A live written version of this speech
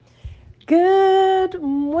Good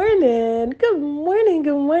morning. Good morning.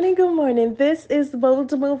 Good morning. Good morning. This is Bold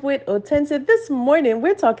to Move with Hortensia. This morning,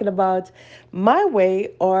 we're talking about my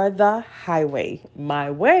way or the highway.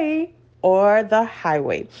 My way or the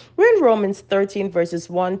highway. We're in Romans 13, verses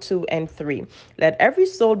 1, 2, and 3. Let every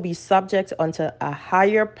soul be subject unto a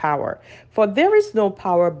higher power, for there is no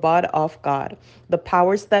power but of God. The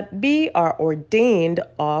powers that be are ordained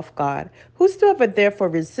of God. Whosoever therefore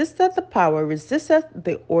resisteth the power resisteth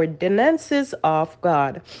the ordinances of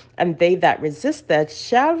God, and they that resisteth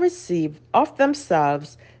shall receive of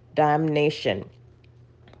themselves damnation.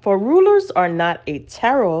 For rulers are not a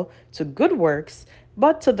terror to good works,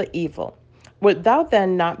 but to the evil. Wilt thou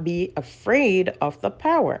then not be afraid of the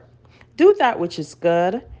power? Do that which is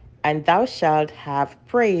good, and thou shalt have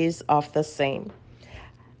praise of the same.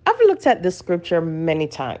 I've looked at this scripture many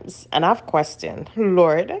times and I've questioned,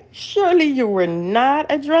 Lord, surely you were not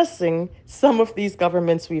addressing some of these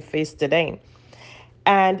governments we face today,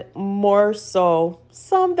 and more so,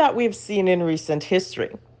 some that we've seen in recent history.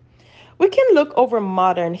 We can look over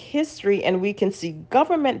modern history and we can see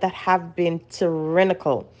government that have been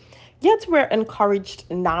tyrannical, yet we're encouraged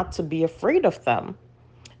not to be afraid of them.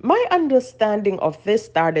 My understanding of this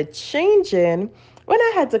started changing when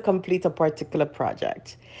I had to complete a particular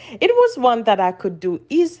project. It was one that I could do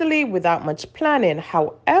easily without much planning.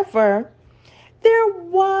 However, there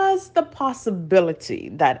was the possibility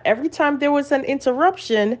that every time there was an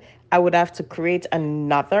interruption, I would have to create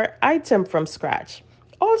another item from scratch.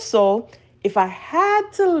 Also, if I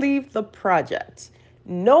had to leave the project,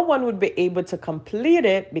 no one would be able to complete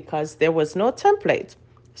it because there was no template.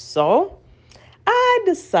 So, I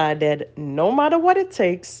decided no matter what it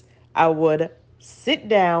takes, I would sit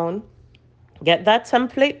down, get that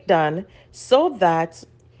template done so that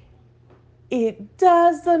it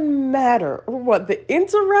doesn't matter what the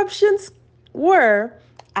interruptions were,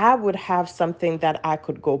 I would have something that I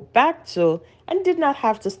could go back to and did not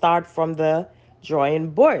have to start from the drawing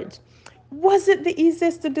board. Was it the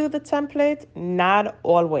easiest to do the template? Not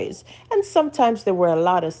always. And sometimes there were a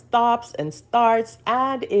lot of stops and starts,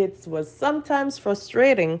 and it was sometimes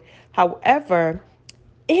frustrating. However,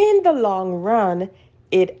 in the long run,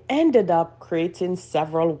 it ended up creating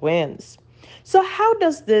several wins. So, how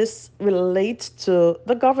does this relate to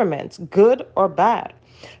the government, good or bad?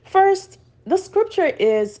 First, the scripture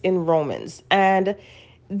is in Romans, and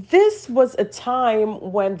this was a time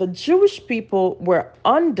when the Jewish people were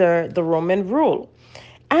under the Roman rule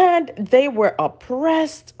and they were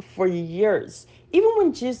oppressed for years. Even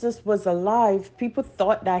when Jesus was alive, people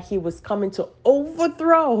thought that he was coming to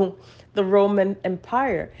overthrow the Roman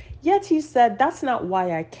Empire. Yet he said, that's not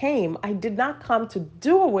why I came. I did not come to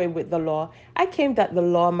do away with the law. I came that the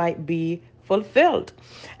law might be fulfilled.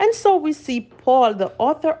 And so we see Paul, the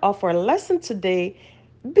author of our lesson today,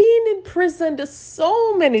 being imprisoned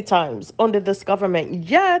so many times under this government.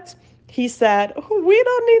 Yet he said, we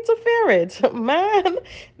don't need to fear it. Man,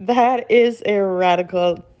 that is a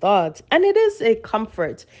radical thought. And it is a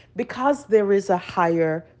comfort because there is a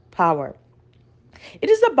higher power.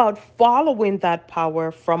 It is about following that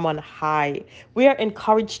power from on high. We are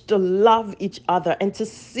encouraged to love each other and to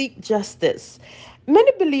seek justice.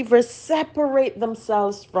 Many believers separate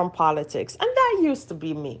themselves from politics, and that used to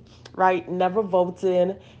be me, right? Never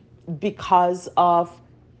voting because of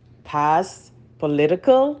past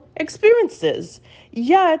political experiences.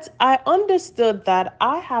 Yet I understood that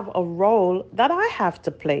I have a role that I have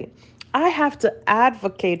to play. I have to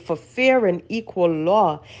advocate for fair and equal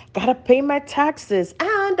law. Gotta pay my taxes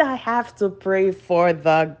and I have to pray for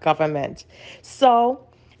the government. So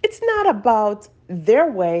it's not about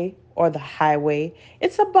their way or the highway,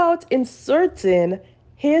 it's about inserting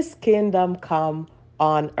his kingdom come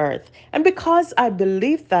on earth. And because I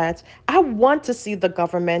believe that, I want to see the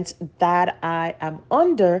government that I am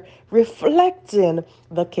under reflecting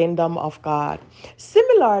the kingdom of God.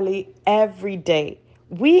 Similarly, every day,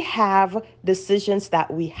 we have decisions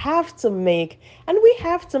that we have to make, and we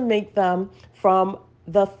have to make them from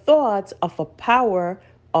the thought of a power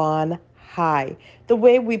on high. The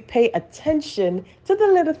way we pay attention to the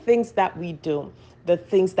little things that we do, the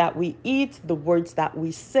things that we eat, the words that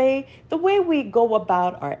we say, the way we go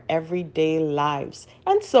about our everyday lives.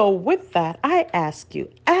 And so, with that, I ask you,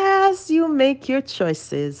 as you make your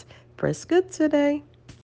choices, press good today.